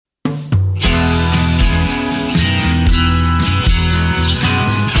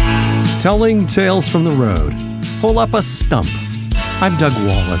Telling tales from the road. Pull up a stump. I'm Doug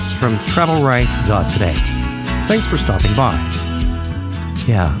Wallace from TravelRight.today. Thanks for stopping by.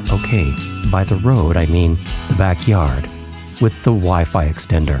 Yeah, okay. By the road, I mean the backyard with the Wi-Fi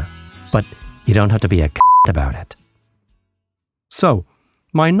extender. But you don't have to be a about it. So,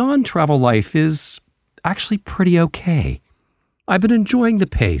 my non-travel life is actually pretty okay. I've been enjoying the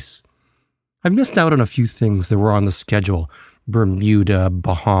pace. I've missed out on a few things that were on the schedule. Bermuda,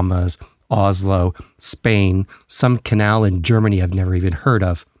 Bahamas, Oslo, Spain, some canal in Germany I've never even heard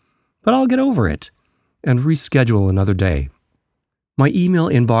of. But I'll get over it and reschedule another day. My email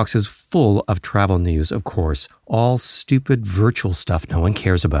inbox is full of travel news, of course, all stupid virtual stuff no one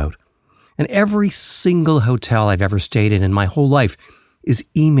cares about. And every single hotel I've ever stayed in my whole life is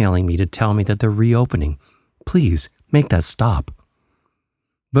emailing me to tell me that they're reopening. Please, make that stop.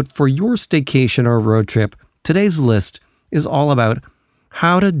 But for your staycation or road trip, today's list is all about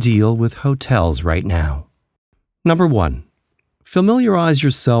how to deal with hotels right now. Number 1, familiarize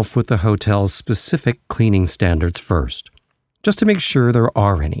yourself with the hotel's specific cleaning standards first, just to make sure there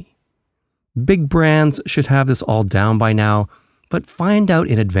are any. Big brands should have this all down by now, but find out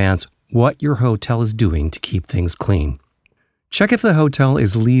in advance what your hotel is doing to keep things clean. Check if the hotel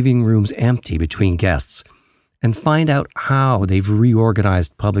is leaving rooms empty between guests, and find out how they've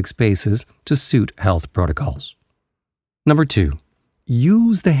reorganized public spaces to suit health protocols. Number 2,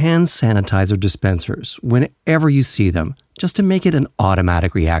 use the hand sanitizer dispensers whenever you see them, just to make it an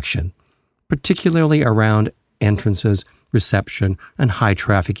automatic reaction, particularly around entrances, reception, and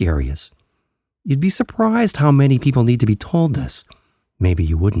high-traffic areas. You'd be surprised how many people need to be told this. Maybe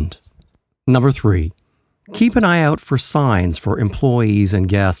you wouldn't. Number 3, keep an eye out for signs for employees and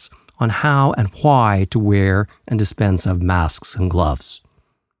guests on how and why to wear and dispense of masks and gloves.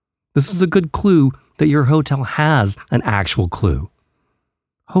 This is a good clue that your hotel has an actual clue.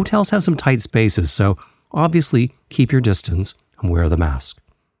 Hotels have some tight spaces, so obviously keep your distance and wear the mask.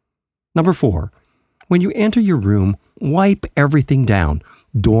 Number 4, when you enter your room, wipe everything down.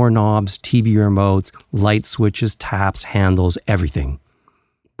 Doorknobs, TV remotes, light switches, taps, handles, everything.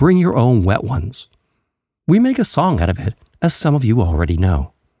 Bring your own wet ones. We make a song out of it, as some of you already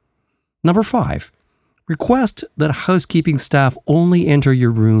know. Number 5, request that housekeeping staff only enter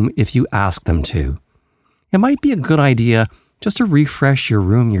your room if you ask them to. It might be a good idea just to refresh your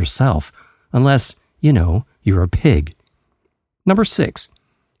room yourself, unless, you're a pig. Number 6,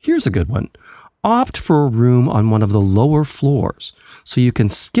 here's a good one. Opt for a room on one of the lower floors so you can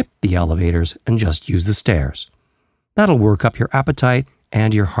skip the elevators and just use the stairs. That'll work up your appetite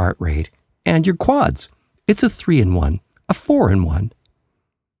and your heart rate and your quads. It's a 3-in-1, a 4-in-1.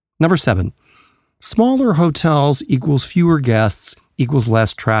 Number 7, smaller hotels equals fewer guests equals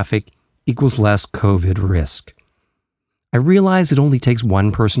less traffic equals less COVID risk. I realize it only takes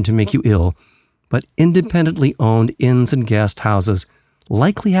one person to make you ill, but independently owned inns and guest houses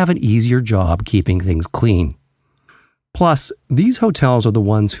likely have an easier job keeping things clean. Plus, these hotels are the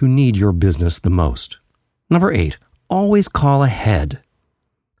ones who need your business the most. Number 8, always call ahead.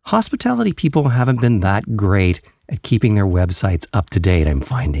 Hospitality people haven't been that great at keeping their websites up to date, I'm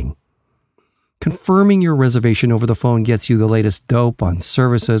finding. Confirming your reservation over the phone gets you the latest dope on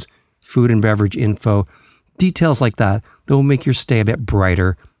services, food and beverage info, details like that will make your stay a bit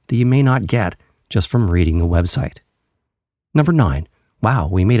brighter that you may not get just from reading the website. Number 9. Wow,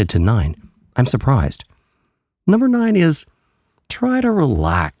 we made it to 9. I'm surprised. Number 9 is try to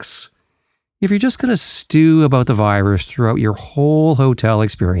relax. If you're just going to stew about the virus throughout your whole hotel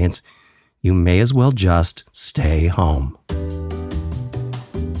experience, you may as well just stay home.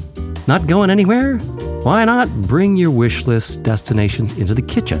 Not going anywhere? Why not bring your wish list destinations into the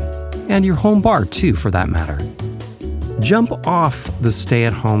kitchen? And your home bar, too, for that matter. Jump off the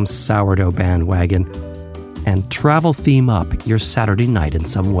stay-at-home sourdough bandwagon and travel theme up your Saturday night in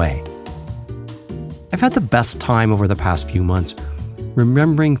some way. I've had the best time over the past few months,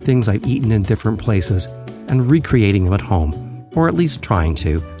 remembering things I've eaten in different places and recreating them at home, or at least trying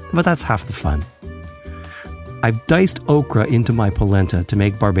to, but that's half the fun. I've diced okra into my polenta to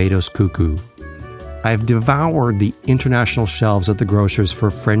make Barbados cuckoo. I've devoured the international shelves at the grocers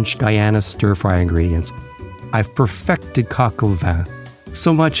for French Guiana stir-fry ingredients. I've perfected coq au vin,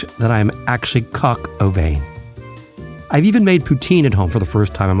 so much that I'm actually coq au vin. I've even made poutine at home for the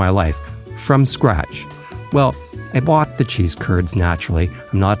first time in my life, from scratch. Well, I bought the cheese curds naturally.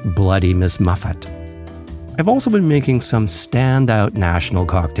 I'm not bloody Miss Muffet. I've also been making some standout national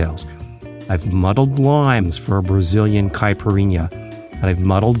cocktails. I've muddled limes for a Brazilian caipirinha, and I've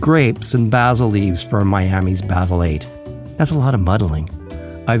muddled grapes and basil leaves for Miami's Basil 8. That's a lot of muddling.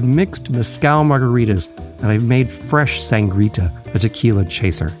 I've mixed mezcal margaritas, and I've made fresh sangrita, a tequila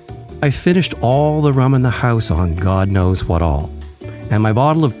chaser. I finished all the rum in the house on God knows what all. And my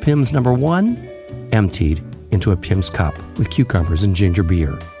bottle of Pimm's No. 1 emptied into a Pimm's cup with cucumbers and ginger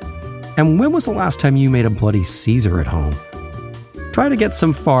beer. And when was the last time you made a bloody Caesar at home? Try to get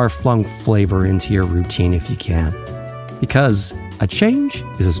some far-flung flavor into your routine if you can, because a change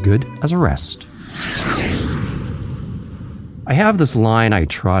is as good as a rest. I have this line I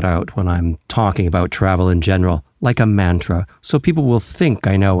trot out when I'm talking about travel in general, like a mantra, so people will think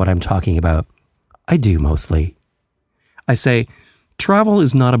I know what I'm talking about. I do mostly. I say, travel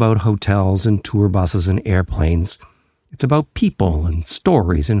is not about hotels and tour buses and airplanes. It's about people and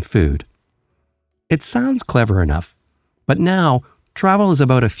stories and food. It sounds clever enough, but now travel is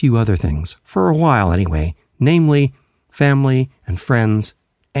about a few other things, for a while anyway, namely family and friends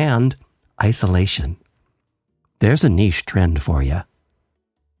and isolation. There's a niche trend for you.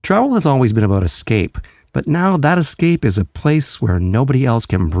 Travel has always been about escape, but now that escape is a place where nobody else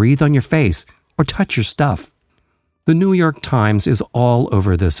can breathe on your face or touch your stuff. The New York Times is all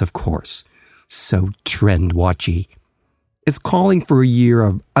over this, of course. So trend-watchy. It's calling for a year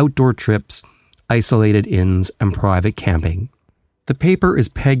of outdoor trips, isolated inns, and private camping. The paper is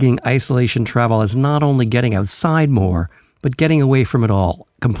pegging isolation travel as not only getting outside more, but getting away from it all,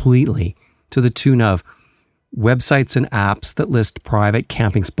 completely, to the tune of websites and apps that list private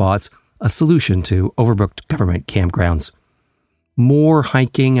camping spots, a solution to overbooked government campgrounds. More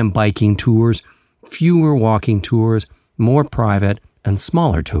hiking and biking tours, fewer walking tours, more private and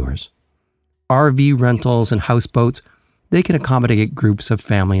smaller tours. RV rentals and houseboats, they can accommodate groups of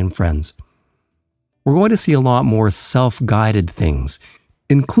family and friends. We're going to see a lot more self-guided things,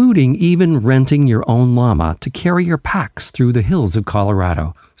 including even renting your own llama to carry your packs through the hills of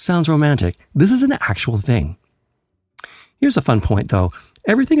Colorado. Sounds romantic. This is an actual thing. Here's a fun point, though.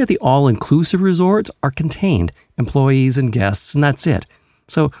 Everything at the all-inclusive resorts are contained, employees and guests, and that's it.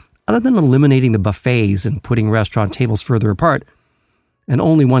 So, other than eliminating the buffets and putting restaurant tables further apart, and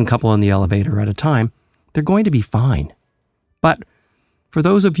only one couple in the elevator at a time, they're going to be fine. But for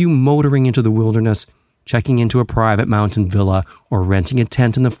those of you motoring into the wilderness, checking into a private mountain villa, or renting a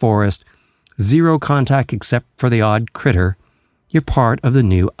tent in the forest, zero contact except for the odd critter, you're part of the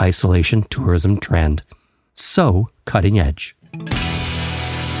new isolation tourism trend. So cutting edge.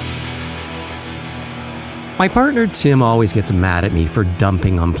 My partner Tim always gets mad at me for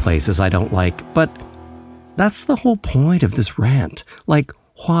dumping on places I don't like, but that's the whole point of this rant. Like,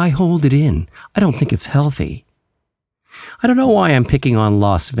 why hold it in? I don't think it's healthy. I don't know why I'm picking on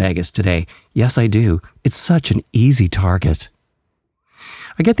Las Vegas today. Yes, I do. It's such an easy target.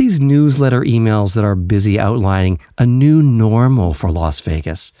 I get these newsletter emails that are busy outlining a new normal for Las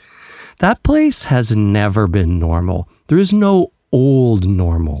Vegas. That place has never been normal. There is no old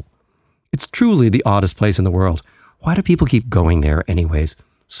normal. It's truly the oddest place in the world. Why do people keep going there anyways?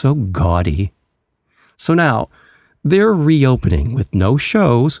 So gaudy. So now, they're reopening with no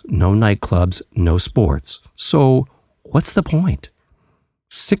shows, no nightclubs, no sports. So what's the point?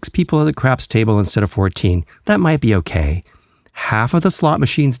 6 people at the craps table instead of 14. That might be okay. Half of the slot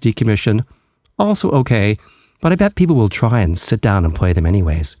machines decommissioned. Also okay, but I bet people will try and sit down and play them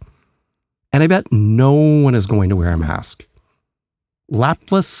anyways. And I bet no one is going to wear a mask.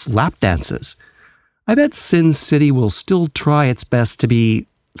 Lapless lap dances. I bet Sin City will still try its best to be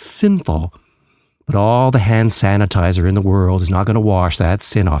sinful, but all the hand sanitizer in the world is not going to wash that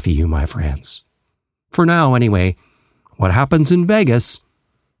sin off of you, my friends. For now, anyway, what happens in Vegas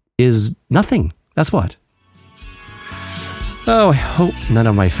is nothing. That's what. Oh, I hope none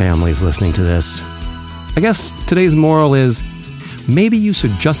of my family is listening to this. I guess today's moral is maybe you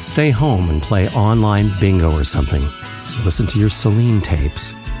should just stay home and play online bingo or something. Listen to your Celine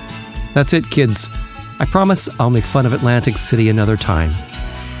tapes. That's it, kids. I promise I'll make fun of Atlantic City another time.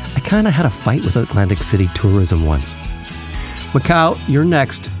 I kind of had a fight with Atlantic City tourism once. Macau, you're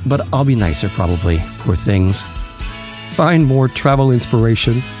next, but I'll be nicer probably, poor things. Find more travel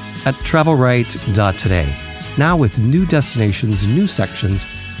inspiration at travelright.today. Now with new destinations, new sections,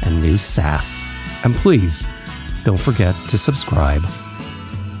 and new sass. And please, don't forget to subscribe.